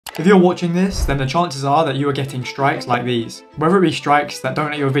If you're watching this, then the chances are that you are getting strikes like these. Whether it be strikes that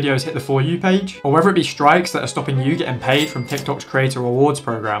don't let your videos hit the For You page, or whether it be strikes that are stopping you getting paid from TikTok's Creator Rewards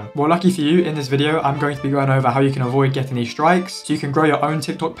program. Well, lucky for you, in this video, I'm going to be going over how you can avoid getting these strikes, so you can grow your own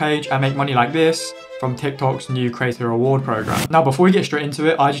TikTok page and make money like this from TikTok's new Creator Reward program. Now, before we get straight into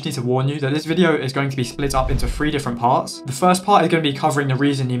it, I just need to warn you that this video is going to be split up into 3 different parts. The first part is going to be covering the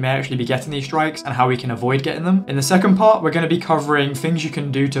reason you may actually be getting these strikes and how we can avoid getting them. In the second part, we're going to be covering things you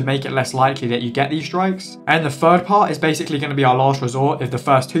can do to make it less likely that you get these strikes. And the third part is basically going to be our last resort if the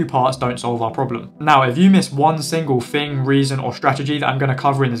first 2 parts don't solve our problem. Now, if you miss one single thing, reason, or strategy that I'm going to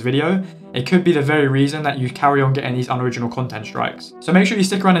cover in this video, it could be the very reason that you carry on getting these unoriginal content strikes. So make sure you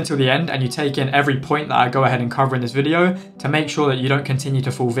stick around until the end and you take in every point that I go ahead and cover in this video to make sure that you don't continue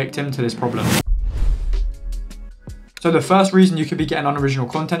to fall victim to this problem. So the first reason you could be getting unoriginal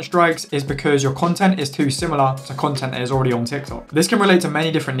content strikes is because your content is too similar to content that is already on TikTok. This can relate to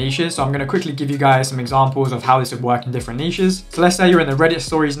many different niches, so I'm going to quickly give you guys some examples of how this would work in different niches. So let's say you're in the Reddit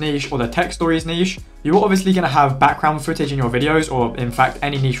stories niche or the tech stories niche. You're obviously going to have background footage in your videos, or in fact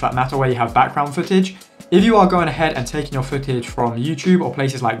any niche for that matter where you have background footage. If you are going ahead and taking your footage from YouTube or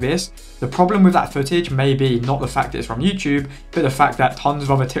places like this, the problem with that footage may be not the fact that it's from YouTube, but the fact that tons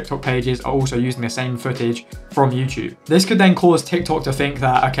of other TikTok pages are also using the same footage from YouTube. This could then cause TikTok to think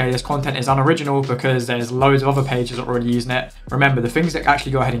that, okay, this content is unoriginal because there's loads of other pages that are already using it. Remember, the things that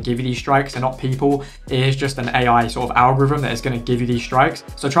actually go ahead and give you these strikes are not people. It is just an AI sort of algorithm that is going to give you these strikes.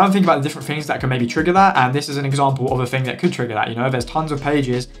 So try and think about the different things that can maybe trigger that. And this is an example of a thing that could trigger that. You know, if there's tons of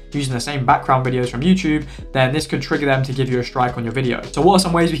pages using the same background videos from YouTube, then this could trigger them to give you a strike on your video. So what are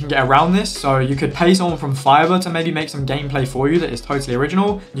some ways we can get around this? So you could pay someone from Fiverr to maybe make some gameplay for you that is totally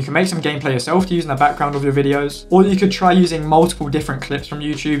original. You can make some gameplay yourself to use in the background of your videos. Or you could try using multiple different clips from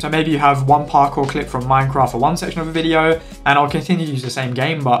YouTube. So maybe you have one parkour clip from Minecraft for one section of a video, and I'll continue to use the same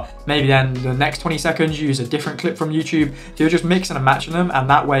game, but maybe then the next 20 seconds you use a different clip from YouTube. So you're just mixing and matching them, and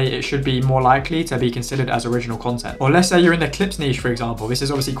that way it should be more likely to be considered as original content. Or let's say you're in the clips niche, for example. This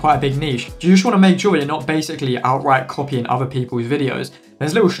is obviously quite a big niche. You just want to make sure you're not basically outright copying other people's videos.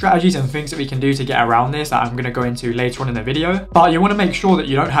 There's little strategies and things that we can do to get around this that I'm going to go into later on in the video. But you want to make sure that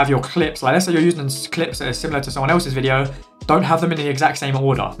you don't have your clips, like let's say you're using clips that are similar to someone else's video, don't have them in the exact same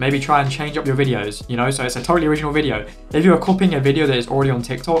order. Maybe try and change up your videos, you know, so it's a totally original video. If you're copying a video that is already on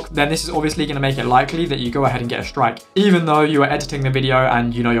TikTok, then this is obviously going to make it likely that you go ahead and get a strike. Even though you are editing the video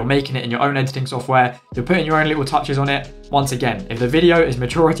and you know you're making it in your own editing software, you're putting your own little touches on it. Once again, if the video is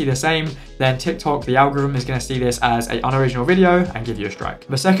majority the same, then TikTok, the algorithm, is going to see this as an unoriginal video and give you a strike.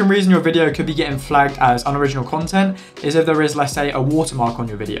 The second reason your video could be getting flagged as unoriginal content is if there is, let's say, a watermark on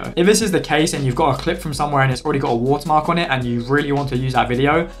your video. If this is the case and you've got a clip from somewhere and it's already got a watermark on it and you really want to use that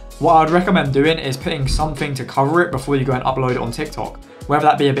video, what I would recommend doing is putting something to cover it before you go and upload it on TikTok. Whether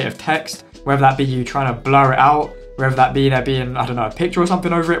that be a bit of text, whether that be you trying to blur it out, whether that be there being, I don't know, a picture or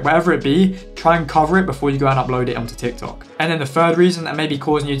something over it, whatever it be, try and cover it before you go and upload it onto TikTok. And then the third reason that may be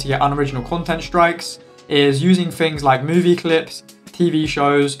causing you to get unoriginal content strikes is using things like movie clips, TV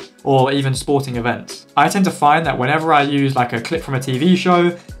shows, or even sporting events. I tend to find that whenever I use like a clip from a TV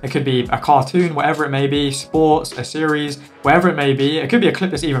show, it could be a cartoon, whatever it may be, sports, a series, whatever it may be, it could be a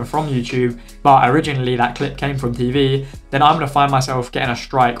clip that's even from YouTube, but originally that clip came from TV, then I'm gonna find myself getting a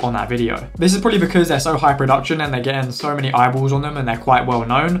strike on that video. This is probably because they're so high production and they're getting so many eyeballs on them and they're quite well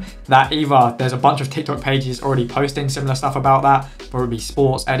known that either there's a bunch of TikTok pages already posting similar stuff about that, whether it be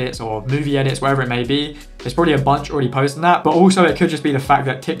sports edits or movie edits, whatever it may be. There's probably a bunch already posting that, but also it could just be the fact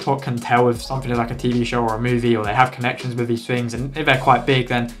that TikTok can tell if something is like a TV show or a movie, or they have connections with these things, and if they're quite big,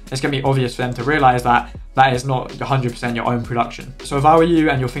 then it's going to be obvious for them to realize that that is not 100% your own production. So if I were you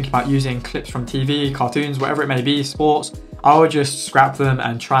and you're thinking about using clips from TV, cartoons, whatever it may be, sports, I would just scrap them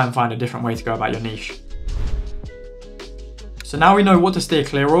and try and find a different way to go about your niche. So now we know what to steer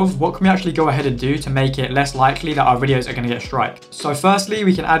clear of, what can we actually go ahead and do to make it less likely that our videos are going to get striked? So firstly,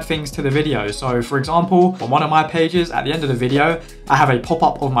 we can add things to the video. So for example, on one of my pages, at the end of the video, I have a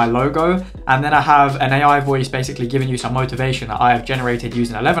pop-up of my logo, and then I have an AI voice basically giving you some motivation that I have generated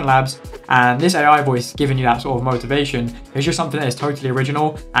using 11 Labs. And this AI voice giving you that sort of motivation is just something that is totally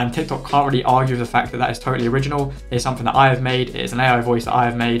original, and TikTok can't really argue with the fact that that is totally original. It's something that I have made, it's an AI voice that I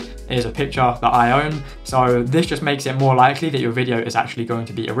have made, it is a picture that I own. So this just makes it more likely that your video is actually going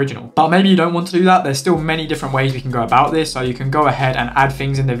to be original. But maybe you don't want to do that. There's still many different ways we can go about this. So you can go ahead and add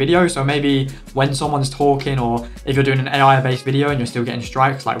things in the video. So maybe when someone's talking, or if you're doing an AI-based video and you're still getting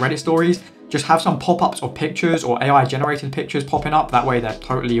strikes like Reddit stories, just have some pop-ups or pictures or AI generated pictures popping up. That way they're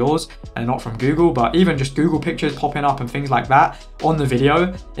totally yours and not from Google, but even just Google pictures popping up and things like that on the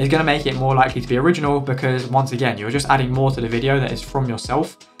video is going to make it more likely to be original, because once again, you're just adding more to the video that is from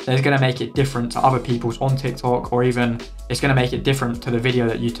yourself. that is going to make it different to other people's on TikTok, or even it's going to make it different to the video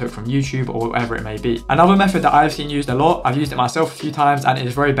that you took from YouTube or whatever it may be. Another method that I've seen used a lot, I've used it myself a few times and it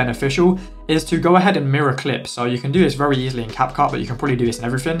is very beneficial, is to go ahead and mirror clips. So you can do this very easily in CapCut, but you can probably do this in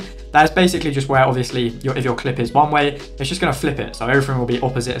everything. That is basically just where obviously if your clip is one way, it's just going to flip it. So everything will be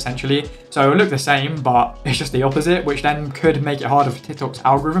opposite essentially. So it will look the same, but it's just the opposite, which then could make it harder for TikTok's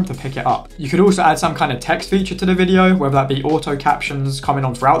algorithm to pick it up. You could also add some kind of text feature to the video, whether that be auto captions coming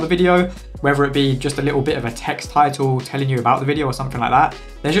on throughout the video, whether it be just a little bit of a text title telling you about the video or something like that.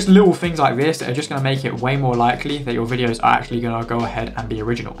 There's just little things like this that are just going to make it way more likely that your videos are actually going to go ahead and be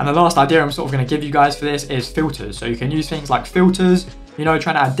original. And the last idea I'm sort of going to give you guys for this is filters. So you can use things like filters, you know,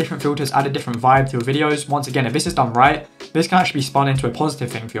 trying to add different filters, add a different vibe to your videos. Once again, if this is done right, this can actually be spun into a positive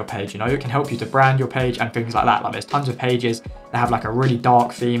thing for your page. You know, it can help you to brand your page and things like that. Like there's tons of pages that have like a really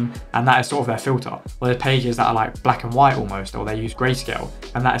dark theme and that is sort of their filter. Or there's pages that are like black and white almost, or they use grayscale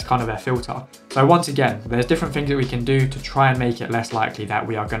and that is kind of their filter. So once again, there's different things that we can do to try and make it less likely that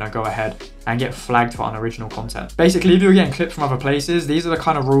we are going to go ahead and get flagged for unoriginal content. Basically, if you're getting clips from other places, these are the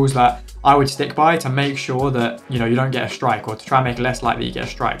kind of rules that I would stick by to make sure that, you know, you don't get a strike, or to try and make it less likely you get a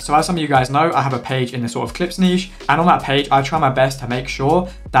strike. So as some of you guys know, I have a page in the sort of clips niche, and on that page, I try my best to make sure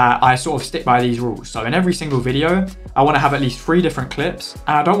that I sort of stick by these rules. So in every single video, I want to have at least 3 different clips,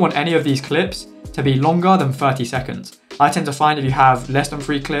 and I don't want any of these clips to be longer than 30 seconds. I tend to find if you have less than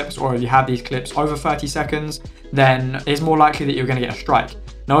 3 clips, or if you have these clips over 30 seconds, then it's more likely that you're going to get a strike.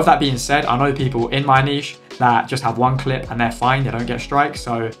 Now, with that being said, I know people in my niche that just have 1 clip and they're fine, they don't get strikes,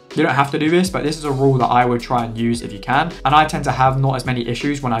 so you don't have to do this, but this is a rule that I would try and use if you can, and I tend to have not as many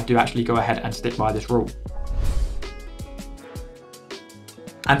issues when I do actually go ahead and stick by this rule.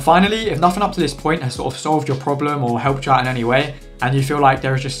 And finally, if nothing up to this point has sort of solved your problem or helped you out in any way, and you feel like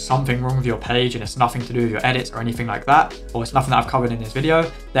there is just something wrong with your page and it's nothing to do with your edits or anything like that, or it's nothing that I've covered in this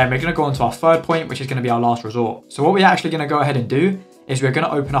video, then we're going to go on to our third point, which is going to be our last resort. So what we're actually going to go ahead and do is we're going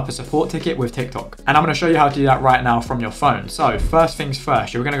to open up a support ticket with TikTok. And I'm going to show you how to do that right now from your phone. So first things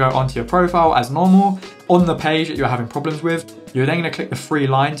first, you're going to go onto your profile as normal. On the page that you're having problems with, you're then going to click the 3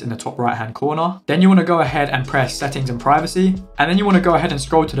 lines in the top right hand corner. Then you want to go ahead and press settings and privacy. And then you want to go ahead and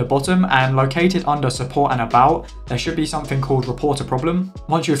scroll to the bottom, and located under support and about, there should be something called report a problem.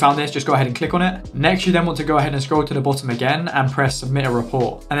 Once you've found this, just go ahead and click on it. Next, you then want to go ahead and scroll to the bottom again and press submit a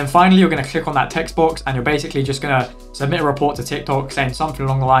report. And then finally, you're going to click on that text box, and you're basically just going to submit a report to TikTok saying something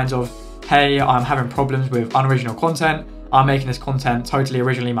along the lines of, hey, I'm having problems with unoriginal content. I'm making this content totally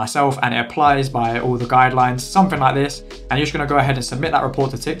originally myself and it applies by all the guidelines, something like this. And you're just going to go ahead and submit that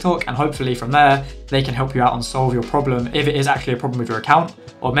report to TikTok, and hopefully from there, they can help you out and solve your problem if it is actually a problem with your account.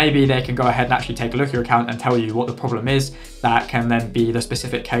 Or maybe they can go ahead and actually take a look at your account and tell you what the problem is. That can then be the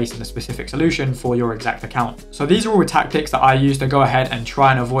specific case and the specific solution for your exact account. So these are all the tactics that I use to go ahead and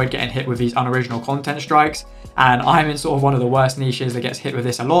try and avoid getting hit with these unoriginal content strikes. And I'm in sort of one of the worst niches that gets hit with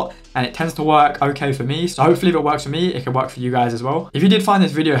this a lot, and it tends to work okay for me. So hopefully if it works for me, it can work for you guys as well. If you did find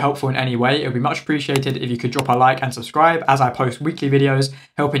this video helpful in any way, it would be much appreciated if you could drop a like and subscribe, as I post weekly videos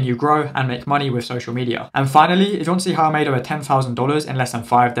helping you grow and make money with social media. And finally, if you want to see how I made over $10,000 in less than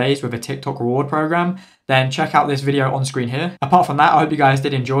 5 days with a TikTok reward program, then check out this video on screen here. Apart from that, I hope you guys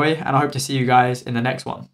did enjoy, and I hope to see you guys in the next one.